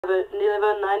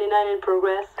1199 in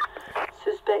progress.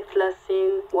 Suspect last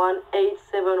seen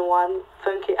 1871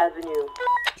 Funky Avenue.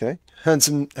 Okay,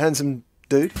 handsome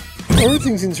dude.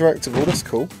 Everything's interactable. That's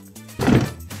cool.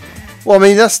 Well, I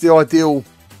mean that's the ideal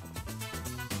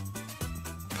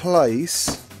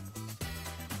place,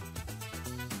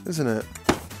 isn't it?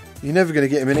 You're never going to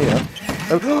get him in here.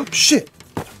 Oh shit!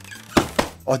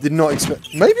 I did not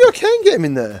expect. Maybe I can get him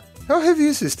in there. How heavy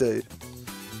is this dude?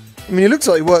 I mean, he looks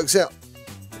like he works out.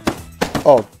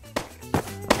 Oh,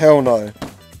 hell no.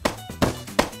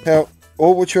 Hell.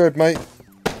 Oh, what's your head, mate?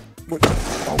 What?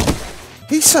 Oh.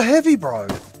 He's so heavy, bro.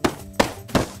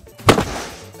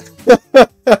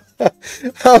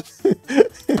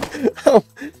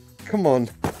 Come on.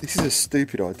 This is a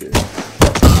stupid idea.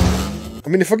 I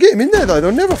mean, if I get him in there, though,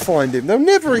 they'll never find him. They'll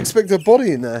never expect a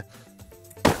body in there.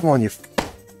 Come on, you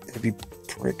heavy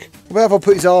prick. What about if I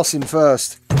put his arse in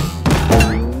first?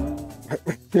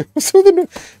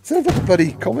 Sounds like a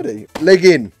bloody comedy. Leg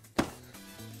in.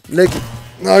 Leg.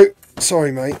 No.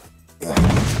 Sorry, mate.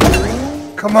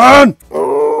 Come on!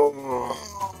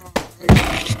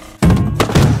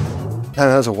 And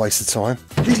that was a waste of time.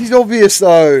 This is obvious,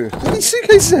 though. These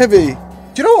suitcases are heavy. Do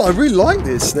you know what? I really like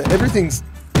this. That everything's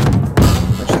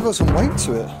actually got some weight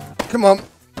to it. Come on.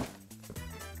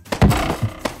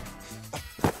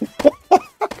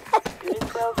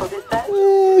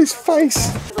 Oh, his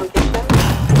face.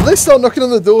 Let's start knocking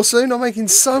on the door soon. I'm making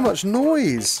so much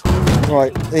noise.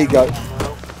 Right, there you go.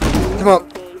 Come on.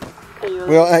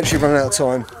 We are actually running out of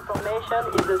time.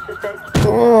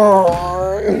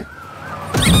 Oh.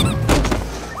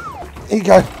 Here you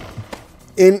go.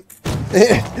 In.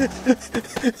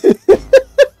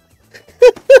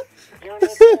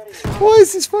 Why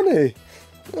is this funny?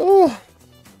 Oh.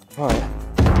 Right.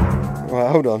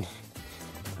 Right, hold on.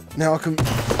 Now I can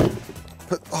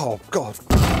put. Oh, God.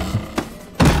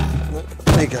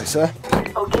 There you go, sir.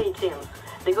 Okay, team.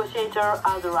 Negotiator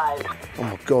has arrived. Oh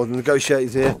my God, the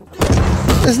negotiator's here.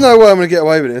 There's no way I'm going to get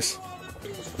away with this.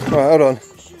 Right, hold on.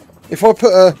 If I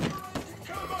put a...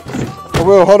 I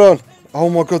will, hold on. Oh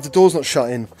my God, the door's not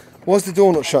shutting. Why's the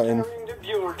door not shutting?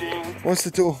 Why's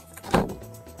the door...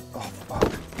 Oh,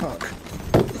 fuck. Fuck.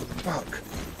 Fuck.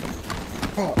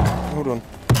 Fuck. Hold on.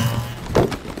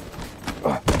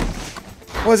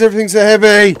 Why is everything so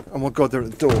heavy? Oh my God, they're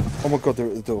at the door. Oh my God, they're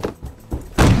at the door.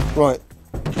 Right.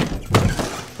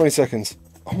 20 seconds.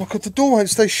 Oh my God, the door won't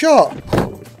stay shut. Here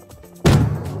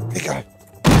you go.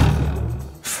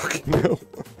 Fucking hell.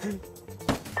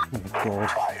 Oh my God.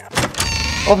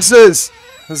 Officers!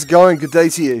 How's it going? Good day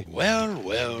to you. Well,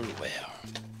 well, well.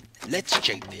 Let's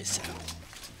check this out.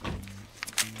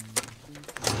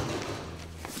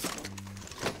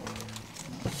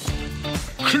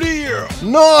 Clear!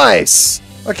 Nice!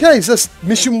 Okay, so that's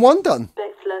mission 1 done.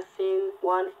 Suspect last seen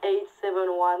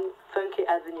 1871 Funky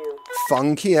Avenue.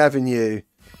 Funky Avenue.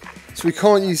 So we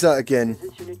can't use that again.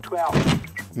 Unit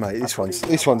 12. Mate, this one's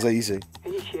easy.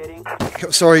 Initiating.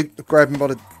 Sorry, grab him by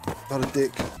the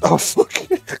dick. Oh fuck.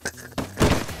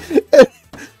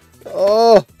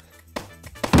 Oh.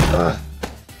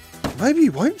 Maybe he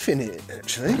won't fit in it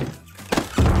actually.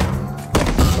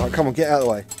 Right, come on, get out of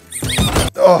the way.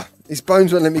 Oh, his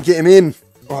bones won't let me get him in.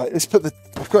 Right, let's put the...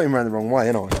 I've got him around the wrong way,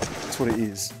 haven't I? That's what it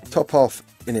is. Top half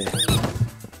in here.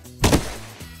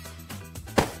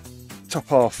 Top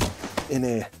half in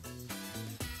here.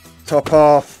 Top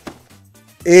half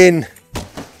in.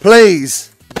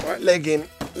 Please. Right, leg in.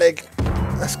 Leg.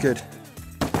 That's good.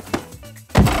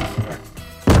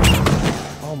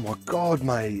 Oh my God,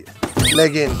 mate.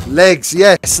 Leg in. Legs.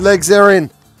 Yes, legs are in.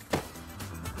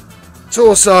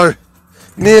 Torso.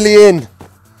 Nearly in.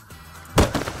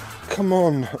 Come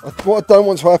on. What I don't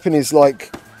want to happen is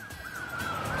like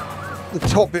the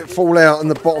top bit fall out and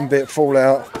the bottom bit fall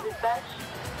out.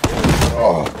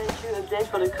 Oh.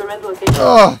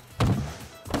 Oh.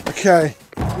 Okay.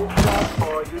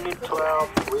 Unit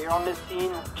 12, we're on the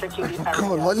scene, checking the area.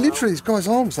 God, like literally these guys'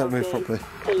 arms don't move properly.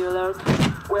 Stay alert.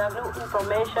 We have no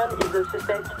information if the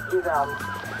suspect is armed.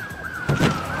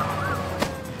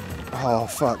 Oh,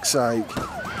 fuck's sake.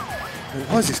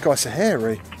 Why is this guy so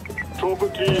hairy?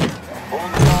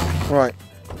 Right.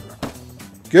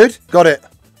 Good? Got it.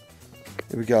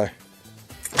 Here we go.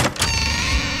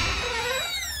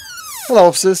 Hello,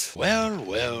 officers. Well,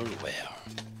 well, well.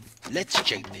 Let's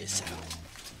check this out.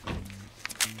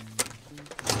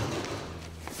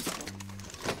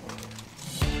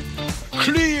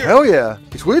 Clear! Hell yeah.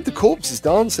 It's weird the corpse is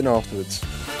dancing afterwards.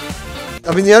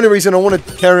 I mean, the only reason I want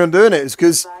to carry on doing it is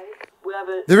because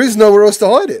there is nowhere else to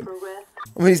hide him.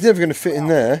 I mean, he's never going to fit in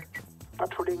there.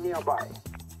 Patrolling nearby.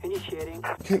 Initiating.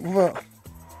 Okay, what about...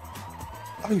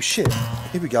 Oh, shit.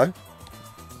 Here we go.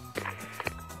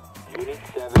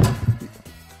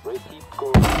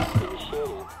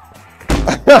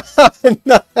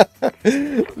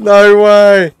 No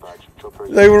way.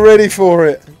 They were ready for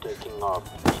it.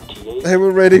 They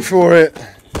were ready for it.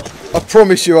 I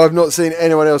promise you, I've not seen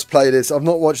anyone else play this. I've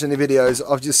not watched any videos.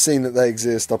 I've just seen that they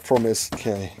exist. I promise.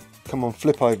 Okay. Come on,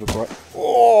 flip over, bro.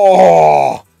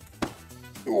 Oh!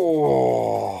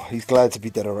 Oh! He's glad to be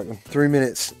dead, I reckon. 3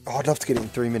 minutes. Oh, I'd love to get it in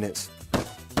 3 minutes.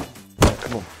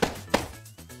 Come on.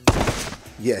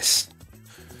 Yes.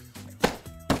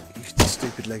 Use the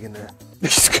stupid leg in there.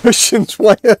 These cushions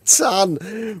weigh a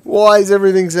ton. Why is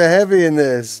everything so heavy in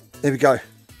this? There we go.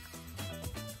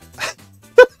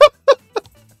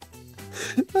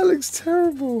 That looks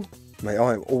terrible. Mate,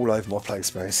 I am all over my play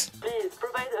space. Please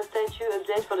provide a statue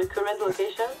update for the current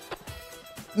location.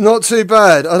 Not too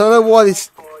bad. I don't know why this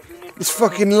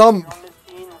fucking lump.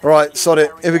 Right, sod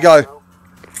it. Here we go.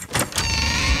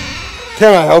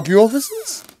 Can I help you,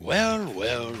 officers? Well,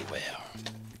 well, well.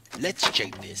 Let's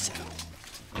check this out.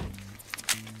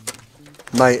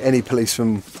 Mate, any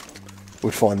policeman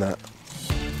would find that.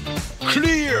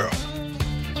 Clear!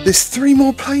 There's 3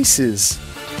 more places.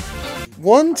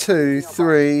 1, 2,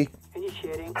 3.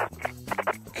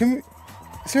 Can we...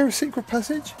 Is there a secret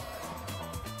passage?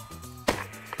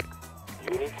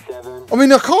 I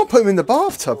mean, I can't put him in the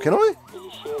bathtub, can I?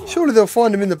 Surely they'll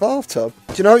find him in the bathtub.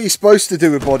 Do you know what you're supposed to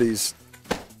do with bodies?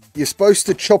 You're supposed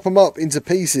to chop them up into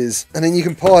pieces, and then you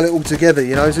can pile it all together,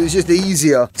 you know? So it's just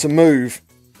easier to move.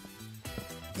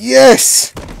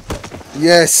 Yes!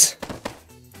 Yes!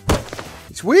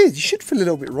 It's weird. You should feel a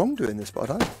little bit wrong doing this, but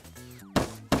I don't.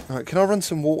 Alright, can I run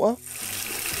some water?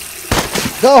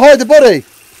 That'll hide the body!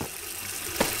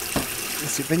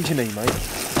 That's adventure knee, mate.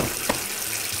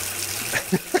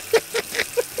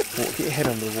 Get your head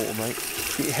under the water, mate.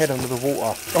 Get your head under the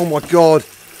water. Oh my god!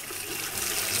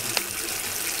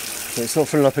 So it's not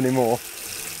filling up anymore.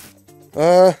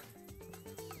 What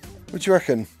do you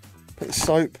reckon? Bit of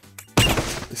soap.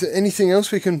 Is there anything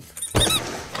else we can...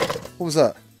 What was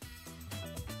that?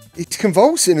 It's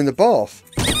convulsing in the bath.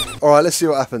 Alright, let's see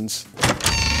what happens.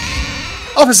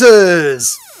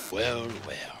 Officers! Well,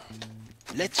 well.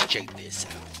 Let's check this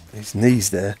out. His knees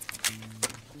there.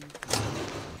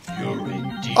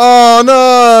 Oh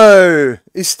no!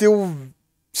 It's still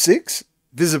 6?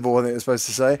 Visible, I think it's supposed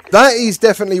to say. That is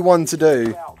definitely one to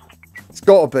do. It's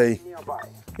gotta be.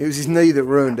 It was his knee that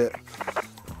ruined it.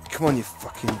 Come on, you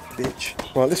fucking bitch.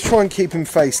 Right, let's try and keep him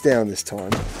face down this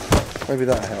time. Maybe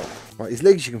that'll help. Right, his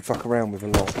legs you can fuck around with a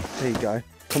lot. There you go.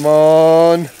 Come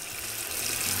on.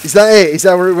 Is that it? Is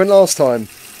that where it went last time?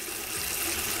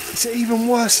 It's even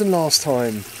worse than last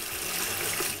time.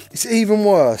 It's even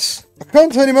worse. I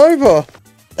can't turn him over.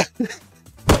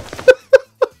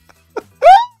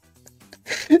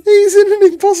 He's in an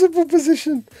impossible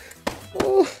position.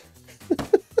 Oh.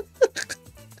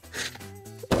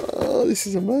 Oh, this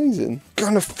is amazing.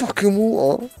 Going to fucking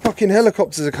water. Fucking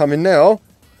helicopters are coming now.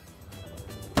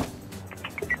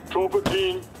 Chopper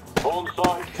team, on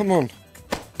site. Come on.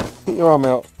 Put your arm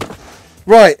out.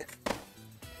 Right.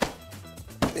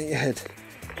 Hit your head.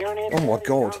 Oh my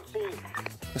god.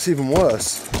 That's even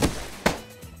worse.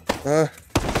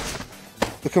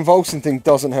 The convulsing thing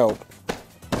doesn't help.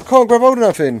 I can't grab hold of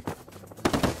nothing.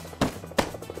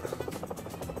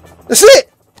 That's it!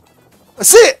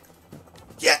 That's it!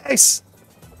 Yes!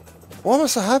 Why am I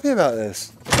so happy about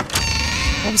this?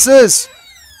 Officers!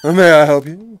 May I help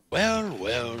you? Well,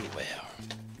 well, well.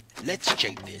 Let's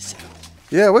check this out.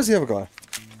 Yeah, where's the other guy?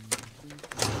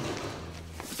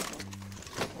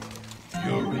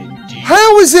 You're indeed.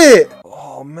 How is it?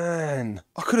 Oh man,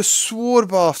 I could have swore the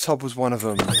bathtub was one of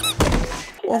them.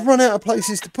 I've run out of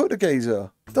places to put the geezer.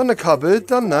 Done the cupboard,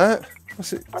 done that.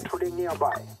 What's it?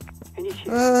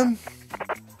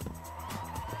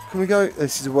 Can we go?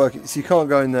 This is working, so you can't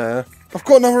go in there. I've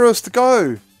got nowhere else to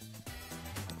go.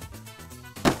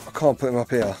 I can't put him up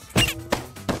here.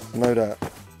 I know that.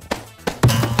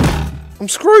 I'm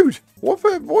screwed. What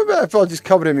about if I just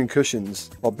covered him in cushions?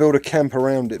 I'll build a camp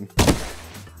around him.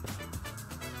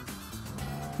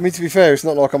 I mean, to be fair, it's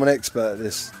not like I'm an expert at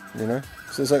this, you know?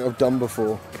 So it's something I've done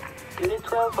before. Unit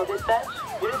 12 for dispatch.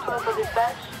 Unit 12 for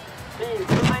dispatch. Please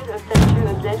provide a statue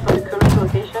update for the current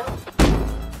location.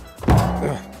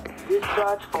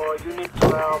 Dispatch for Unit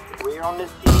 12. We're on the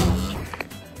scene.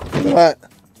 Look at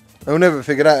that. They'll never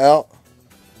figure that out.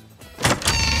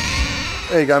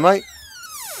 There you go, mate.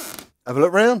 Have a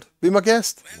look round. Be my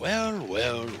guest. Well,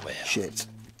 well, well. Shit.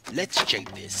 Let's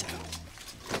check this out.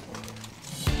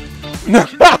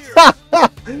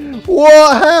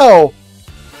 What? How?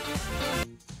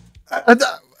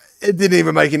 It didn't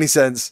even make any sense.